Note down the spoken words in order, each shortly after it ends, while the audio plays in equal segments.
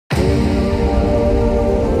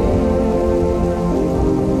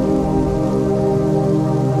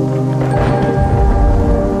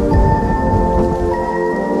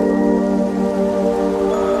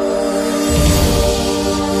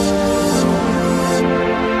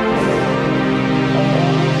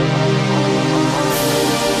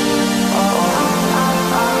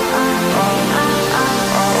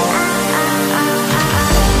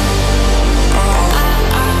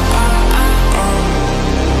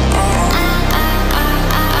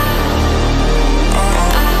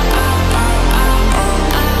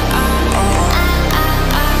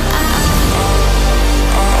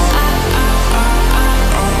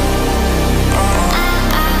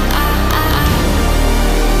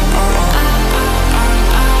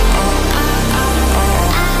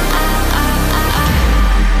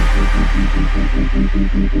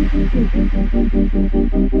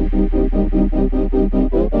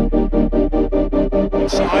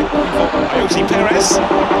side for Ayusi Perez.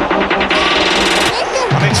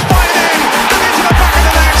 And it's fired in and into the back of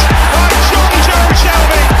the net by Jonjo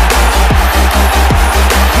Shelvey.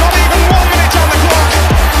 Not even 1 minute on the clock,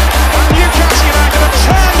 and Newcastle United have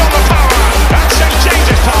turned on the power at St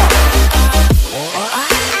James's Park.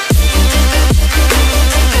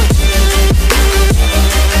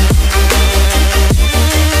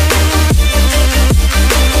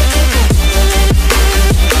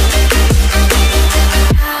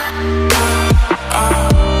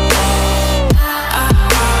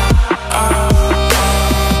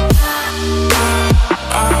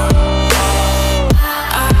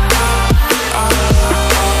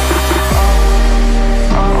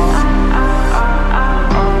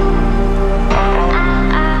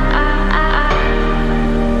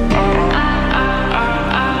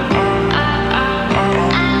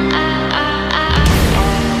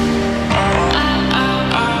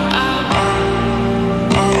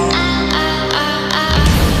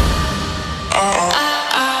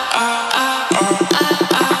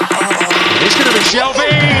 It's going to be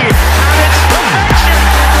Shelvey, and it's perfection!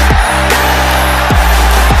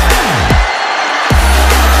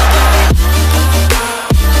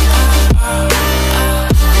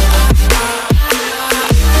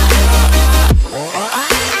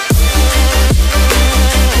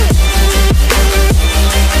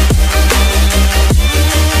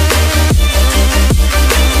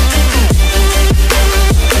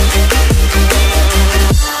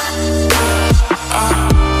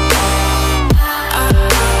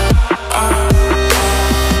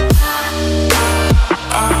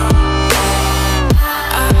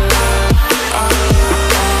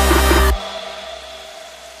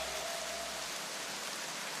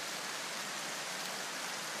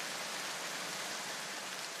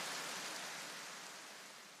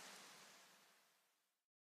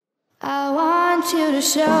 I want you to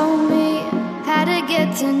show me how to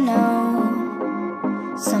get to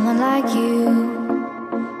know someone like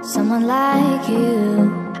you, someone like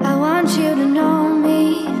you. I want you to know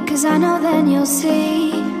me, 'cause I know then you'll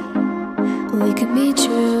see we could be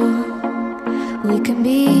true, we can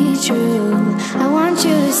be true. I want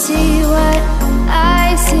you to see what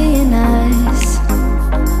I see in us,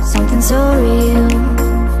 something so real,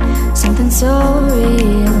 something so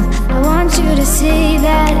real. I want you to see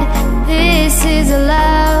that this is a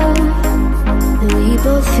love that we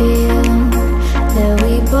both feel, that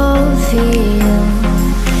we both feel.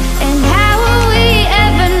 And how will we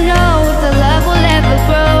ever know if the love will ever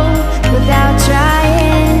grow without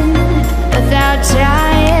trying, without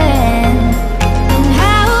trying? And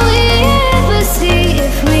how will we ever see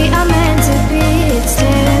if we are meant to be? It's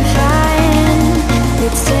terrifying,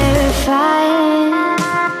 it's terrifying.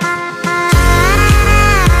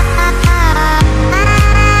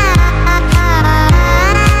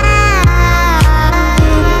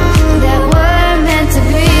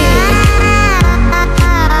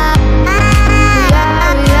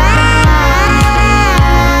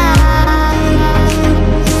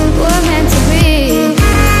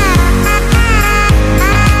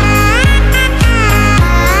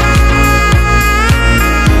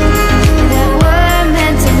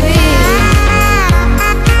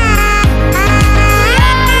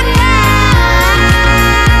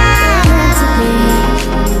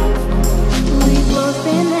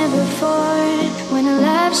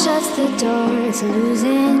 It's a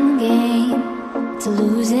losing game, it's a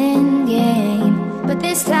losing game. But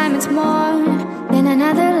this time it's more than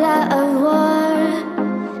another love war.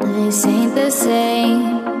 This ain't the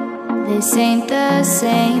same, this ain't the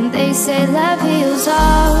same. They say love heals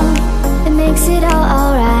all, it makes it all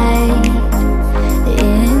alright.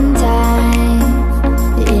 In time,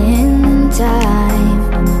 in time.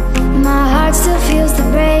 My heart still feels the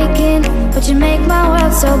breaking, but you make my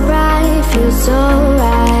world so bright. Feels so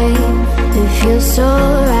right, it feels so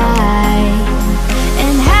right.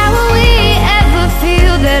 And how will we ever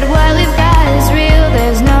feel that what we've got is real?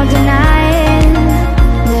 There's no denying,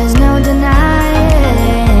 there's no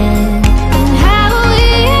denying. And how will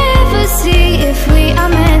we ever see if we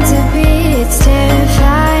are meant to be? It's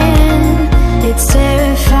terrifying, it's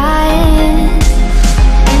terrifying.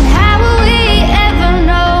 And how will we ever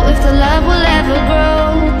know if the love will ever grow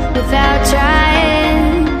without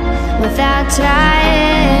trying, without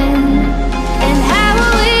trying? And how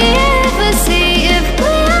will we ever see if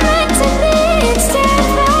we are meant to be? It's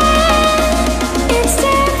terrifying, it's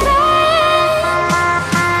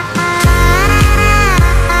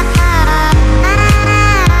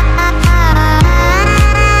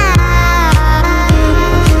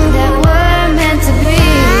that we're meant to be.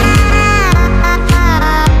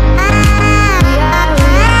 We are,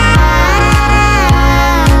 we are.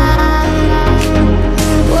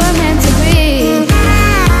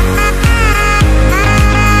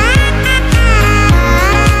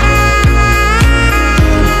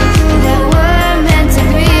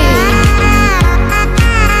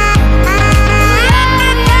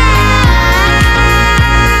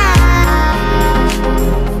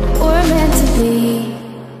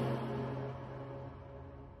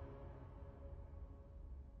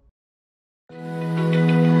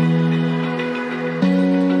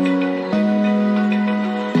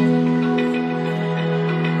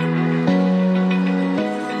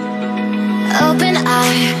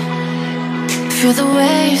 Feel the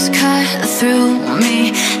waves cut through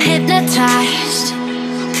me, hypnotized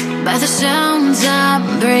by the sounds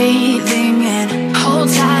I'm breathing in. Hold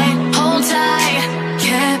tight,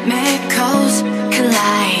 chemicals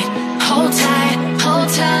collide. Hold tight, hold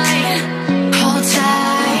tight, hold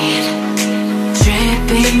tight.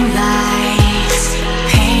 Dripping lights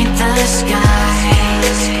paint the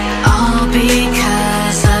skies, all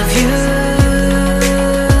because of you.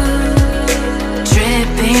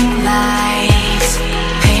 Dripping lights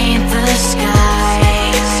paint the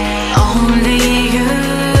skies, only you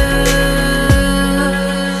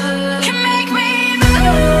can make me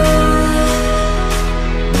move.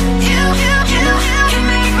 You can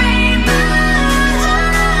make me move.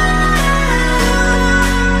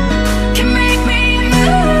 Can make me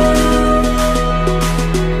move.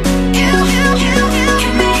 You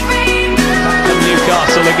can make me move. From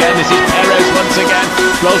Newcastle again, this is Perez once again,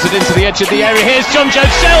 rolls it into the edge of the area. Here's Jonjo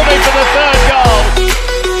Shelvey for the third goal.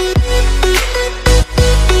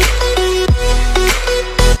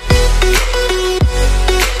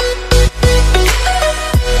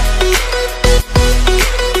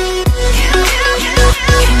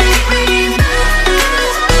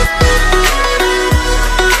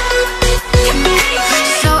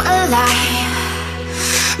 So alive,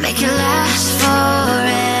 make it last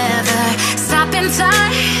forever. Stop in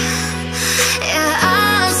time, yeah,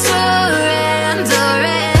 I'm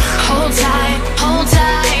surrendering. Hold tight,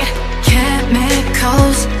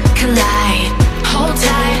 chemicals collide. Hold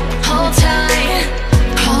tight, hold tight,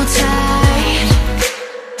 hold tight.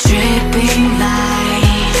 Dripping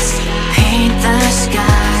lights paint the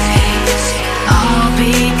skies, all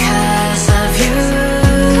because of you.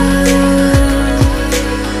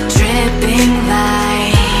 Dripping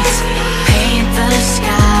lights paint the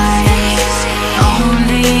skies,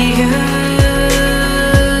 only you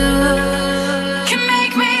can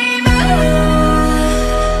make me move.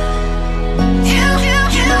 You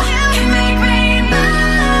can make me move.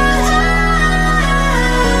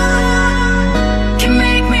 Can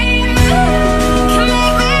make me move. Can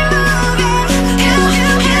make me move.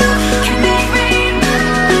 You can make me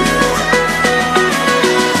move.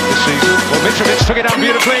 This season. Well, Mitrovic took it out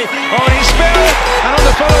beautifully. Oh, and he spilled, and on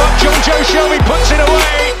the follow